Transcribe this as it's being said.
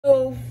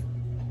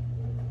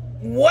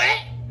What?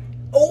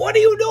 What are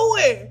you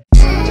doing?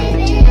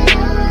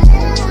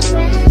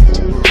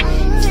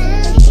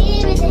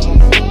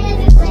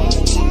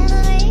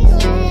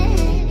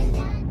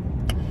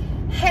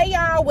 Hey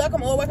y'all,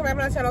 welcome back to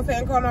my channel,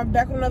 Tayncole, and I'm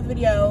back with another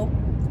video.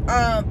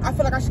 I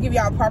feel like I should give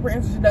y'all a proper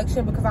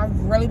introduction because I've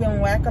really been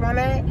whacking on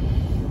that.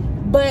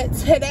 But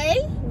today,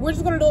 we're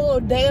just gonna do a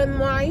little day in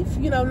life.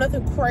 You know,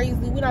 nothing crazy.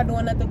 We're not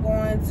doing nothing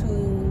going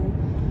to...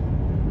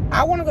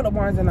 I wanna go to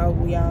Barnes &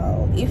 Noble,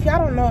 y'all. If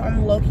y'all don't know,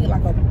 I'm low-key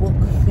like a book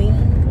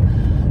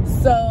fiend.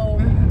 So,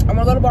 I'm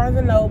gonna go to Barnes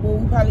 & Noble.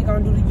 We probably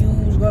gonna do the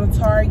use, go to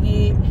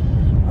Target.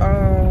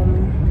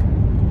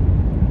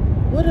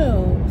 What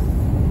else?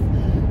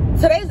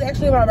 Today's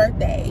actually my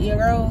birthday. Your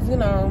girl's, you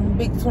know,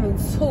 big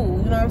 22. You know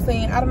what I'm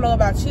saying? I don't know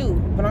about you,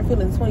 but I'm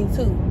feeling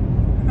 22.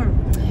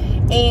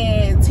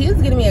 And Tia's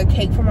getting me a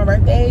cake for my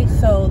birthday,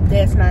 so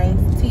that's nice.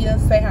 Tia,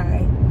 say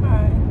hi.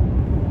 Hi.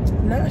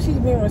 Now she's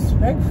being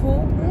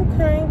respectful.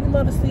 Okay, we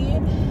love to see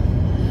it.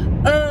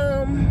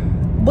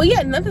 But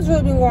yeah, nothing's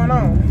really been going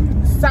on.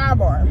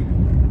 Sidebar.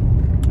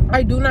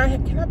 I do not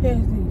have, can I pass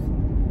these?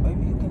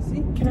 Maybe you can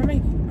see. Can I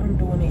make it? I'm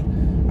doing it.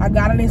 I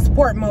got it in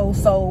sport mode,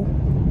 so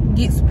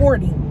get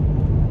sporty.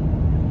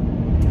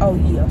 Oh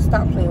yeah,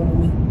 stop playing with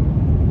me.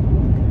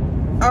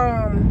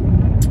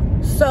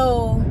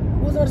 So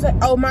what was I gonna say?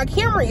 Oh, my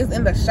camera is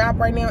in the shop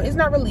right now. It's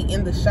not really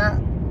in the shop,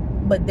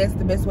 but that's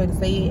the best way to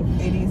say it.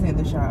 It is in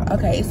the shop.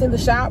 Okay, it's in the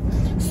shop.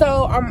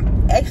 So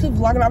I'm actually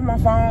vlogging off my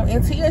phone,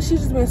 and Tia,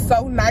 she's just been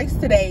so nice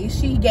today.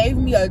 She gave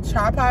me a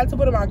tripod to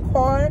put in my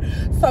car,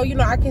 so you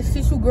know I can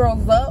sit you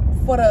girls up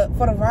for the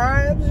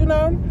vibes, you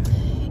know.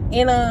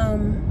 And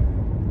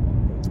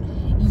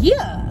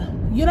yeah,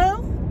 you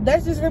know,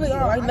 that's just really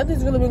all. Like,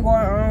 nothing's really been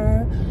going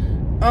on.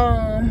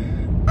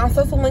 I'm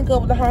supposed to link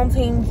up with the home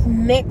team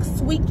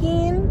next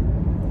weekend.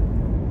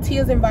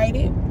 Tia's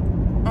invited.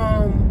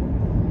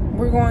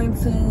 We're going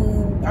to,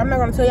 I'm not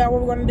going to tell y'all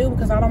what we're going to do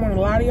because I don't want to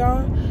lie to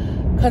y'all,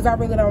 because I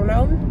really don't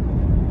know.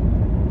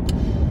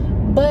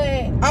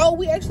 But oh,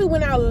 we actually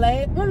went out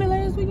last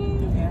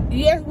weekend. Yeah.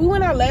 Yes, we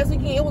went out last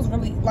weekend. It was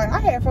really, like, I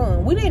had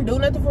fun. We didn't do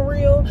nothing for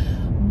real,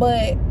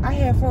 but I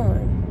had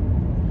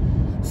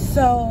fun.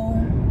 So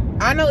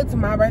I know it's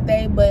my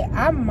birthday, but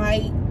I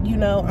might, you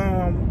know,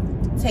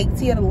 take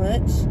Tia to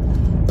lunch.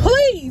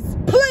 Please.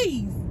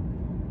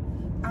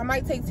 I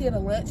might take Tia to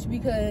lunch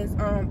because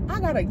I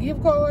got a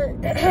gift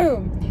card that I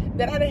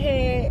done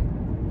had.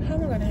 How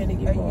long I done had a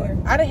gift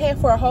card? I done had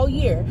for a whole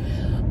year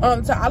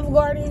to Olive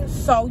Garden.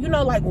 So, you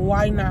know, like,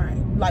 why not?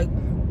 Like,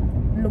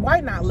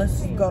 why not? Let's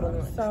just go to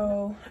lunch.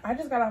 So I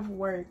just got off of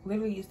work.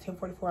 Literally, it's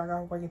 10:44. I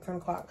got off work at 10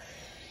 o'clock.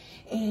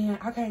 And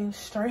I came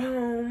straight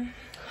home.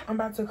 I'm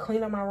about to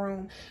clean up my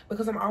room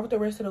because I'm off the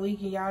rest of the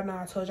weekend. Y'all know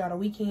I told y'all the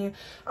weekend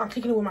I'm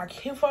kicking it with my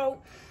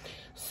kinfolk.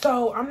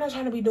 So I'm not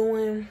trying to be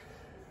doing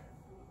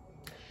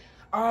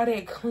all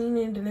that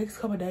cleaning the next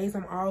couple of days.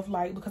 I'm off,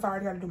 like, because I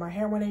already got to do my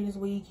hair one day this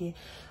week and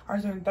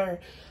ours on the 3rd.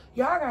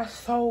 Y'all got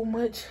so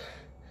much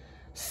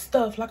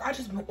stuff. Like, I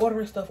just been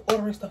ordering stuff.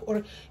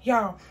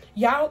 Y'all,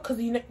 because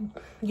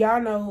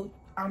y'all know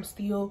I'm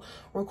still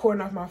recording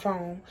off my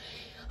phone.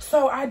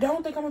 So I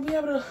don't think I'm gonna be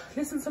able to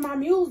listen to my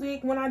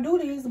music when I do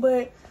this,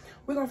 but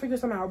we're gonna figure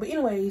something out. But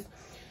anyways,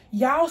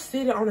 y'all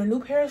sitting on a new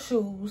pair of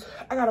shoes.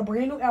 I got a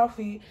brand new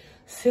outfit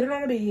sitting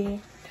on the bed.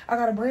 I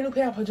got a brand new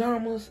pair of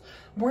pajamas,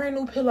 brand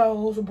new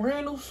pillows,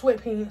 brand new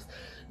sweatpants.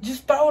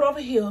 Just throw it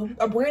over here.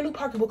 A brand new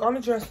pocketbook on the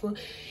dresser.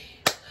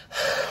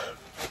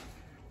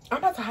 I'm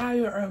about to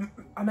hire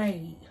a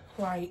maid.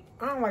 Like,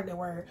 I don't like that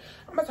word.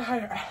 I'm about to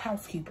hire a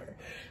housekeeper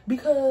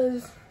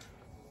because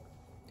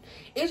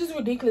it's just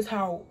ridiculous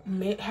how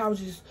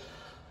just,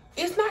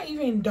 it's not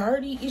even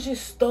dirty, it's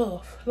just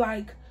stuff.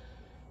 Like,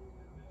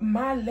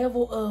 my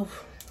level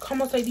of,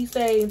 come on, say these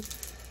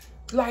days,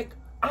 like,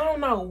 I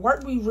don't know,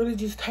 work be really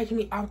just taking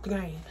me out the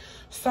game.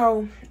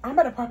 So I'm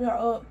about to pop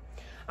y'all up.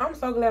 I'm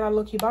so glad I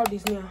look about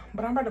this now,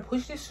 but I'm about to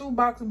push this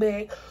shoebox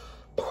back,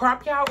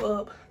 prop y'all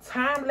up,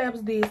 time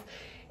lapse this,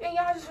 and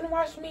y'all just gonna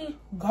watch me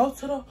go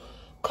to the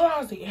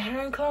closet and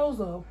hang clothes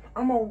up.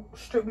 I'm gonna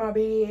strip my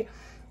bed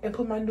and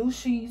put my new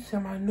sheets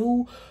and my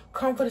new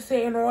comforter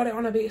set and all that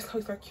on the bed. So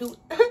it's so cute.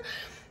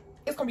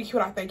 It's gonna be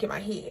cute, I think, in my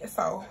head.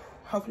 So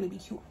hopefully it'll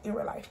be cute in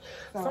real life.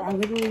 So I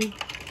literally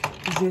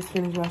just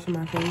finished washing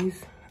my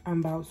face.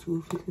 I'm about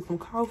to fix me some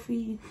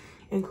coffee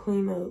and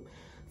clean up.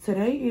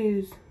 Today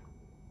is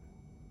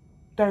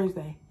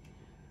Thursday.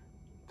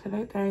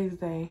 Today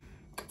Thursday.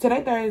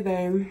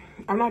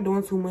 I'm not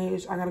doing too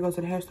much. I gotta go to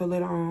the hair store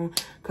later on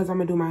because I'm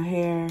gonna do my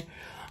hair.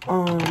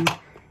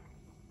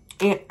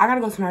 And I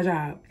gotta go to my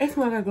job. That's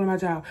why I gotta go to my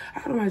job. I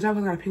gotta go to my job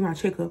because I gotta pick my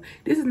check up.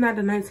 This is not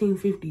the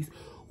 1950s.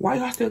 Why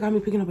y'all still got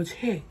me picking up a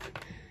check?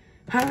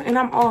 Huh? And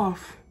I'm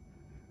off.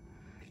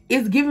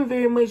 It's giving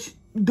very much.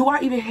 Do I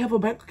even have a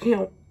bank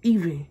account?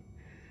 Even?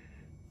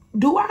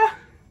 Do I?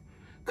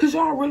 Because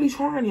y'all really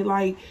trying it.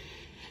 Like,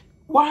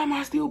 why am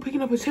I still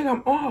picking up a check?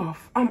 I'm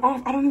off. I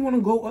don't even want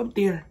to go up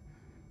there.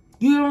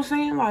 You know what I'm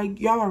saying?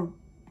 Like, y'all are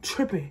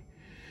tripping.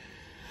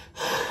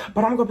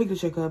 But I'm gonna pick the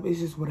check up. It's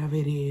just whatever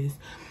it is.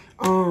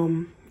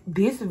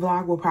 this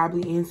vlog will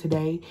probably end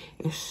today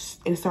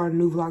and start a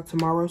new vlog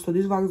tomorrow. So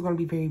this vlog is going to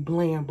be very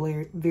bland,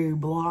 very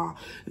blah,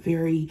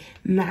 very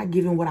not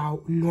giving what I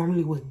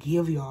normally would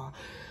give y'all.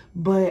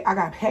 But I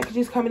got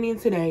packages coming in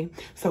today.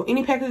 So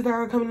any packages that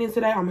are coming in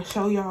today, I'm going to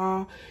show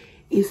y'all.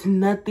 It's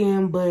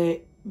nothing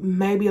but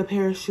maybe a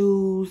pair of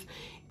shoes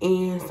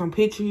and some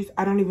pictures.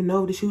 I don't even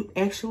know if the shoes,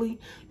 actually,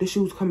 the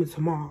shoes coming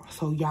tomorrow.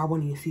 So y'all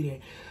won't even see that.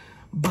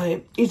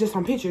 But it's just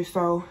some pictures.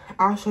 So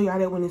I'll show y'all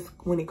that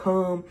when it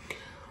comes.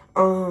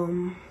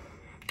 I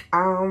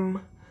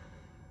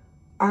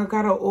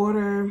gotta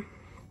order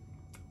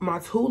my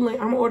I'm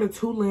gonna order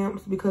 2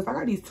 lamps because I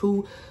got these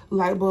 2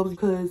 light bulbs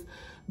because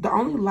the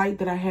only light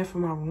that I have for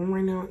my room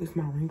right now is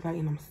my ring light,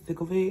 and I'm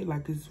sick of it.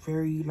 Like, it's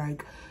very,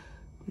 like,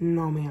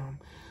 no ma'am.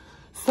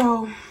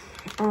 So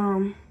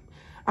I'm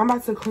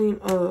about to clean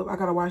up. I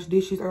gotta wash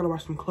dishes, I gotta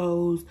wash some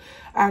clothes,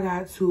 I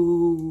got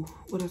to,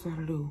 what else I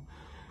gotta do?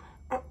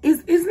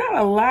 It's not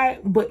a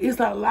lot, but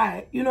it's a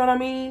lot, you know what I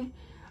mean?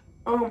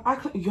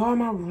 Y'all,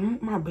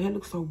 my bed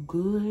looks so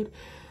good.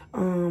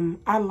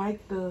 I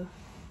like the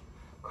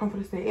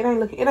comfort stand. It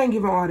ain't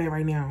giving all that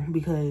right now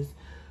because,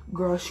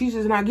 girl, she's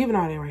just not giving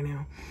all that right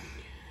now.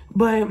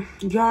 But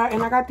y'all,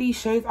 and I got these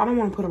shades. I don't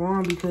want to put them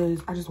on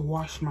because I just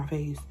washed my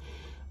face.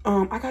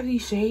 I got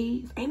these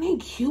shades. Ain't they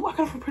cute? I got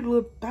them from Pretty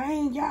Little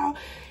Thing, y'all.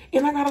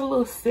 And I got a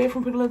little set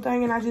from Pretty Little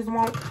Thing, and I just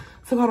want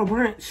to go to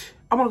brunch.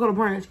 I want to go to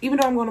brunch, even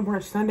though I'm going to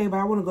brunch Sunday, but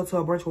I want to go to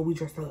a brunch where we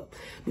dress up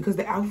because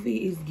the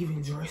outfit is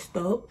giving dressed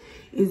up.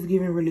 It's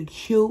giving really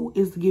cute.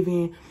 It's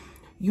giving,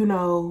 you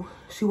know,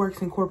 she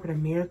works in corporate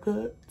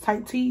America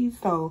type tees.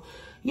 So,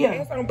 yeah.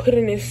 As I'm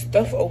putting this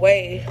stuff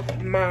away,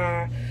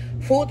 my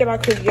food that I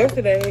cooked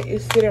yesterday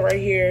is sitting right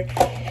here.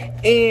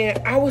 And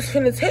I was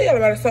finna tell y'all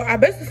about it. So, I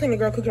basically seen the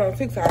girl cooking on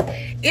TikTok.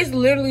 It's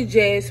literally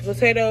just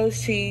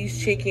potatoes,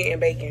 cheese, chicken, and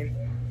bacon.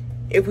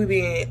 If we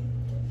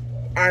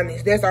being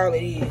honest, that's all it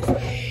is.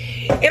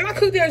 And I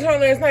cooked that joint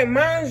last night.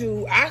 Mind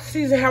you, I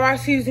seasoned how I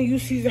season, you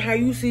season how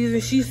you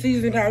season, she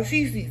seasoned how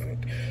she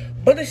seasoned.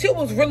 But the shit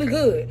was really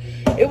good.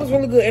 It was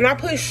really good. And I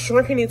put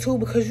shrimp in it too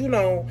because, you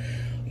know,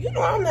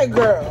 I'm that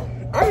girl.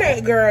 I'm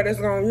that girl that's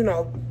gonna, you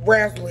know,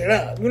 razzle it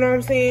up. You know what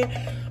I'm saying?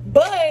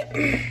 But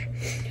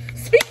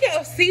speaking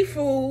of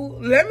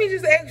seafood, let me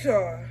just ask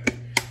y'all.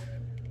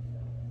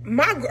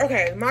 My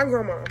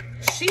grandma,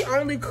 she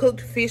only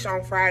cooked fish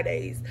on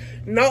Fridays.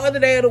 No other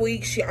day of the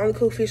week, she only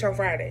cooked fish on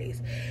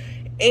Fridays.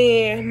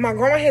 And my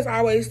grandma has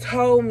always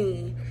told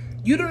me,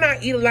 you do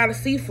not eat a lot of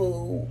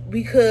seafood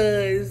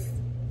because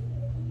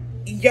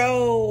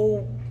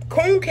yo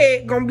coon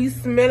cat gonna be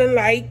smelling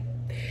like,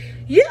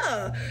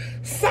 yeah.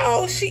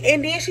 So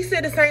and then she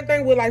said the same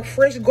thing with like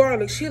fresh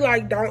garlic. She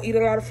like, don't eat a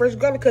lot of fresh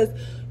garlic because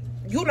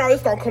you know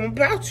it's gonna come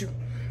about you.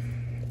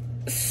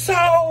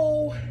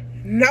 So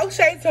no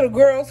shade to the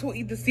girls who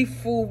eat the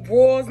seafood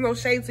broils, no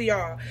shade to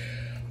y'all,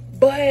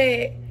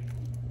 but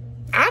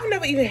I've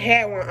never even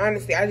had one,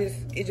 honestly.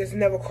 It just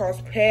never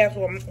crossed paths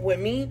with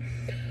me.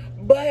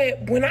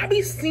 But when I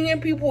be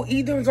seeing people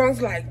eat them joints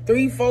like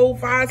 3, 4,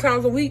 5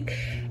 times a week,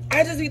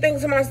 I just be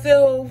thinking to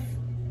myself,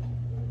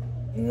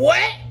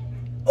 what?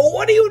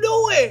 What are you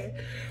doing?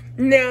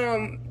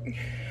 Now,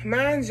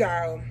 mind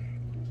y'all,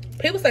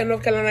 people say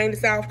North Carolina ain't the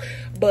South,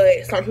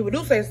 but some people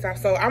do say the South.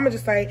 So I'm gonna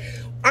just say,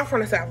 I'm from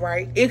the South,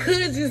 right? It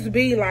could just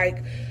be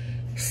like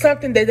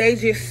something that they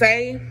just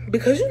say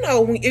because, you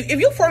know, if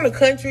you're from the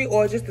country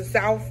or just the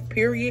South,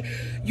 period,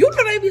 you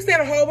know they be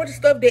saying a whole bunch of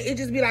stuff that it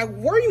just be like,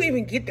 where you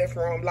even get that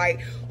from?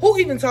 Like, who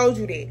even told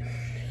you that?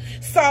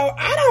 So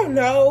I don't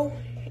know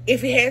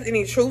if it has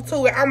any truth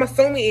to it. I'm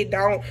assuming it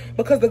don't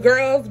because the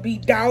girls be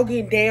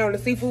dogging down the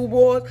seafood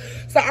boys.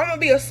 So I'm gonna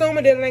be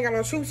assuming that it ain't got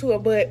no truth to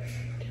it. But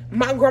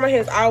my grandma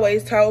has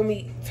always told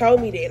me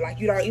that, like,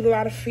 you don't eat a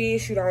lot of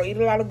fish, you don't eat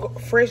a lot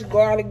of fresh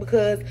garlic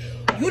because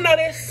you know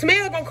that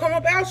smell gonna come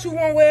up out you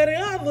one way or the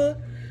other,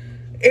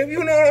 if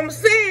you know what I'm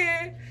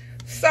saying.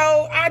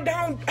 So I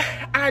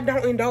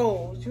don't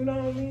indulge, you know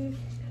what I mean?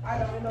 I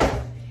don't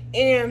indulge.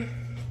 And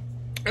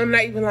I'm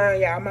not even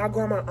lying, y'all. My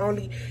grandma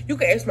only, you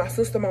can ask my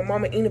sister, my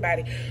mama,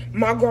 anybody.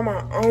 My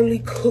grandma only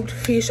cooked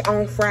fish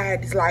on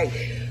Fridays. Like,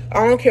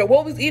 I don't care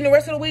what we was eating the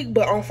rest of the week,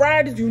 but on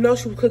Fridays, you know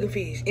she was cooking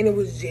fish. And it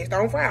was just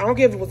on Friday. I don't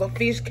care if it was a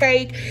fish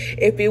cake,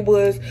 if it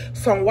was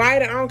some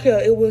white, I don't care.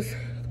 It was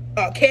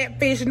a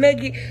catfish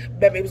nugget,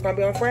 baby, it was gonna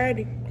be on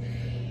Friday.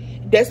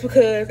 That's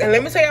because, and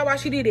let me tell y'all why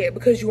she did that.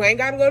 Because you ain't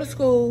gotta go to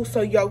school,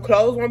 so your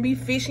clothes won't be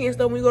fishy and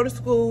stuff when you go to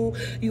school.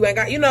 You ain't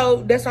got, you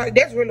know, that's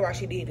really why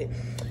she did it.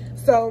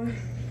 So,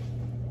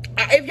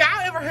 if y'all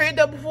ever heard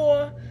that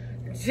before,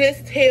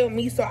 just tell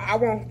me so I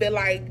won't feel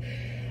like,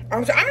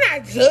 I'm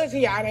not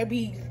judging y'all that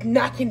be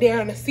knocking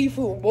down the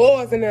seafood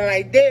boils and then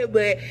like that,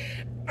 but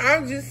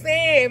I'm just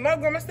saying, my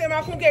grandma said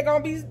my coon cat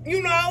gonna be,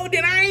 you know,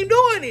 then I ain't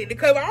doing it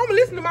because I'm gonna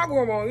listen to my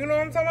grandma, you know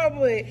what I'm talking about?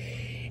 But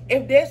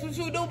if that's what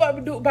you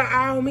do, by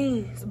all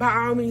means,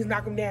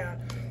 knock them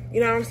down. You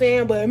know what I'm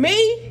saying? But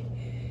me,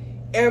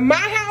 in my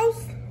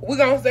house, we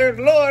gonna serve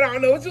the Lord. I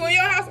don't know what you in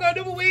your house gonna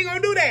do, but we ain't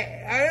gonna do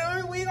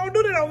that. We ain't gonna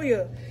do that over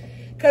here.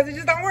 Because it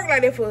just don't work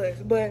like that for us.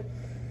 But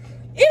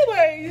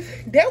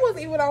Anyways, that wasn't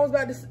even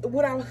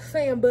what I was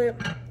saying, but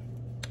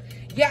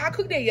yeah, I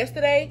cooked that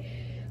yesterday.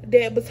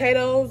 That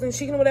potatoes and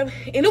chicken or whatever,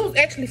 and it was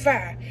actually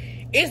fire.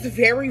 It's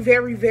very,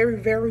 very, very,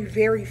 very,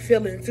 very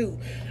filling too.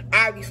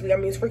 Obviously, I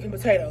mean, it's freaking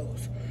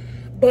potatoes.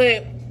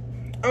 But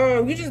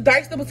you just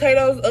dice the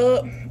potatoes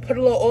up, put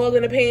a little oil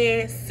in the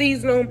pan,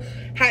 season them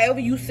however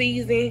you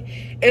season,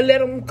 and let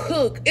them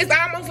cook. It's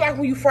almost like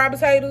when you fry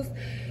potatoes.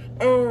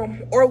 Or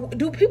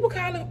do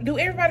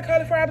everybody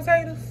call it fried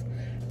potatoes?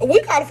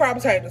 We call it fried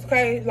potatoes,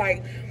 okay?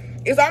 Like,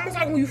 it's almost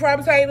like when you fry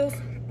potatoes,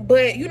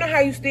 but you know how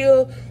you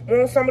still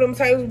want some of them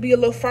potatoes to be a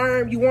little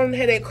firm. You want them to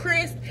have that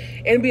crisp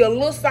and be a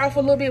little soft a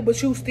little bit,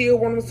 but you still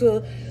want them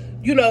to,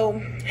 you know,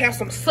 have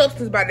some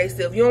substance by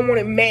themselves. You don't want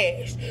it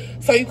mashed.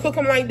 So you cook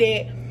them like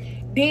that.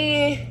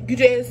 Then you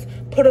just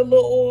put a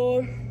little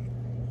oil,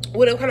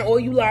 whatever kind of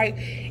oil you like,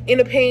 in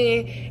the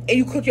pan, and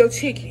you cook your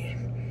chicken.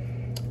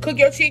 Cook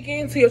your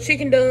chicken till your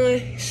chicken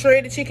done.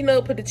 Shred the chicken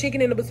up, put the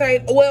chicken in the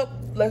potato. Well,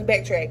 let's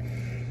backtrack.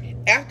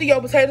 After your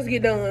potatoes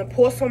get done,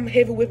 pour some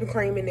heavy whipping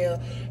cream in there.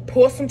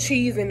 Pour some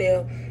cheese in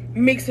there.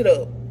 Mix it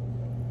up.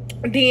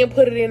 Then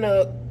put it in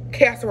a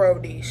casserole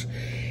dish.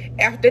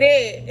 After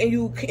that, and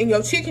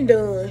your chicken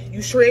done,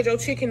 you shred your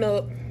chicken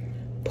up.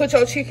 Put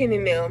your chicken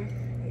in there.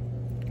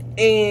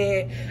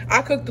 And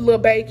I cooked a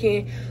little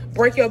bacon.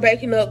 Break your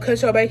bacon up,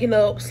 cut your bacon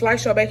up,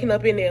 slice your bacon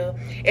up in there.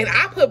 And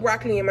I put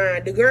broccoli in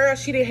mine. The girl,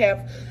 she didn't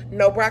have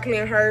no broccoli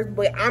in hers,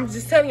 but I'm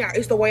just telling y'all,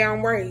 it's the way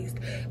I'm raised.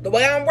 The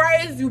way I'm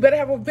raised, you better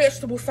have a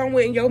vegetable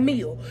somewhere in your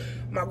meal.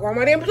 My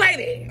grandma didn't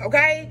play that,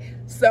 okay?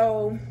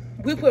 So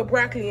we put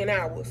broccoli in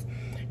ours.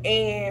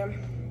 And,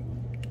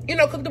 you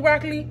know, cook the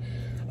broccoli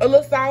a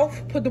little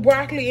soft, put the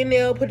broccoli in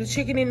there, put the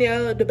chicken in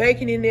there, the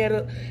bacon in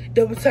there,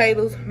 the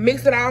potatoes,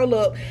 mix it all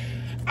up.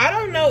 I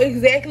don't know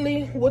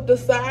exactly what the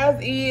size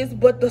is,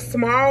 but the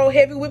small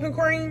heavy whipping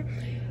cream,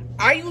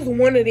 I used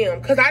one of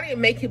them because I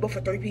didn't make it but for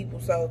 3 people.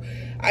 So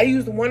I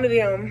used one of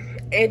them,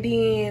 and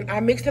then I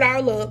mixed it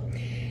all up.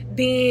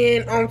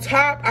 Then on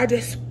top, I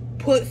just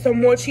put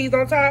some more cheese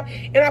on top,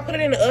 and I put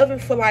it in the oven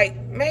for like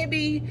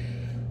maybe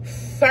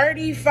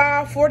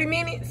 35-40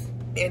 minutes,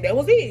 and that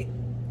was it.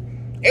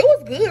 It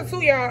was good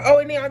too, y'all. Oh,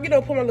 and then I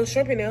put my little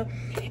shrimp in there,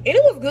 and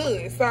it was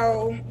good.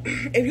 So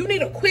if you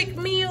need a quick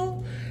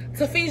meal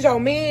to feed your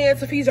man,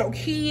 to feed your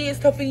kids,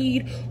 to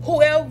feed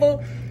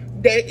whoever,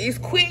 that is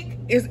quick,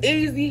 is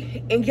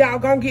easy, and y'all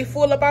gonna get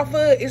full up off of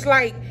it. It's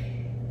like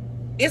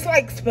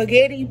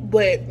spaghetti,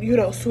 but you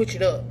know, switch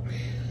it up.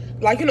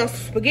 Like, you know,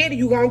 spaghetti,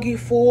 you gonna get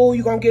full,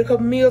 you gonna get a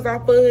couple meals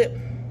off of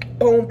it.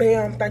 Boom,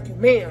 bam, thank you,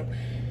 ma'am.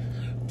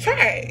 Try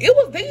it. It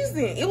was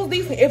decent. It was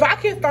decent. If I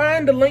can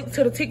find the link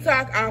to the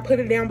TikTok, I'll put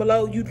it down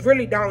below. You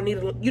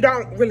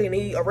don't really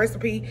need a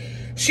recipe.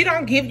 She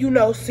don't give you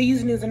no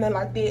seasonings and nothing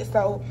like that.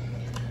 So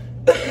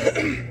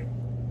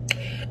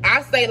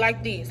I say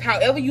like this: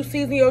 however you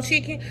season your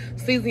chicken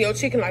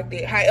like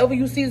that. However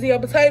you season your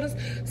potatoes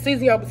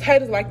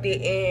like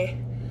that. And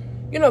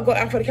you know, go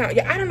out for the count.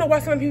 Yeah, I don't know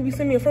why some people be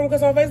sending me a friend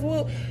request on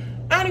Facebook.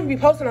 I don't even be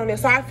posting on there.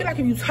 So I feel like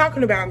if you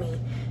talking about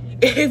me,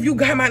 if you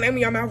got my name in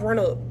your mouth, run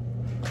up.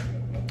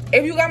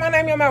 If you got my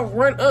name in your mouth,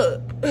 run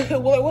up.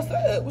 Well, what's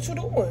up? What you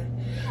doing?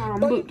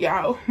 Look,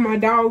 y'all, my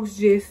dogs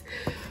just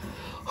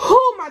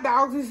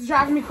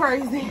driving me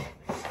crazy.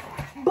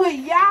 But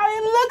y'all,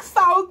 it looks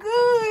so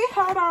good.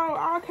 Hold on,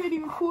 I can't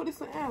even pull this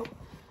one out.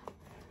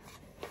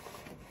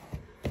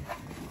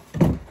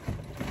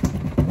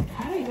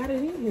 How they got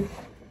it in here?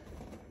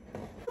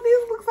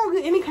 This looks so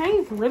good, and it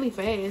came really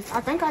fast.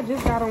 I think I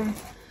just got them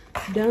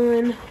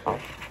done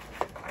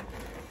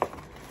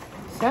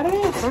Saturday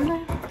or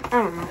Sunday. I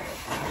don't know.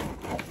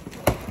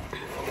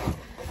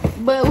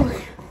 But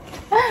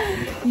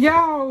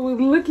y'all,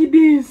 look at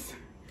this.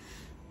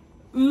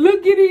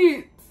 Look at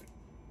it.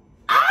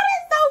 Oh,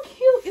 that's so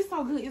cute. It's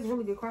so good. It's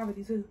really good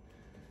quality too.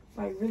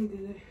 Like, really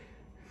good.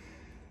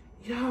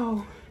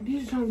 Yo,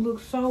 this junk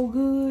looks so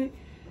good.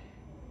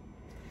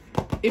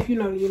 If you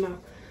know, you know.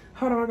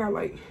 Hold on, I got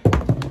like,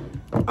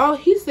 oh,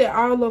 he said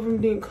all of them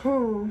didn't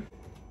come.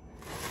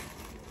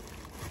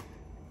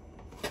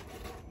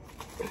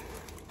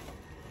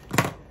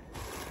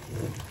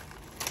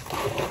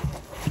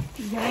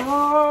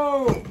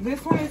 Yo,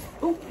 this one is,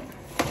 ooh,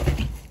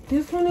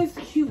 this one is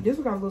cute. This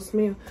one got a little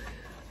smell.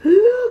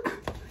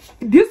 Look,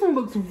 this one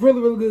looks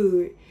really, really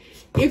good.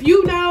 If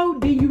you know,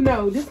 then you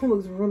know. This one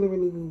looks really,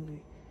 really good.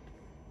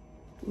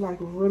 Like,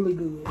 really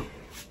good.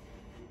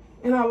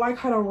 And I like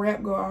how the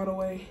wrap go all the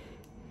way.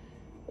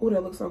 Oh,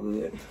 that looks so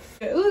good.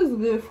 It looks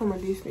good from a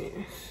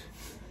distance.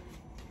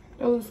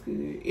 That looks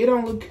good. It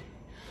don't look,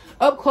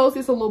 up close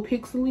it's a little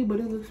pixely, but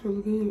it looks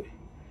really good.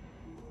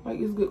 Like,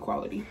 it's good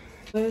quality.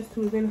 Last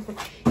two is in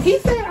the, he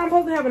said I'm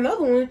supposed to have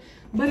another one,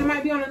 but it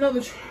might be on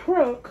another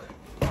truck.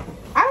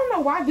 I don't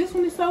know why this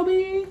one is so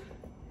big.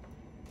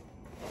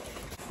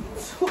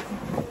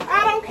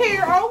 I don't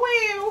care. Oh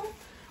well.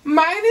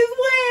 Mine as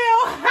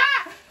well.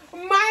 Ha!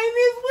 Mine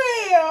as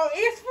well.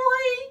 It's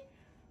free.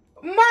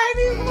 Mine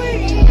as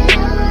well.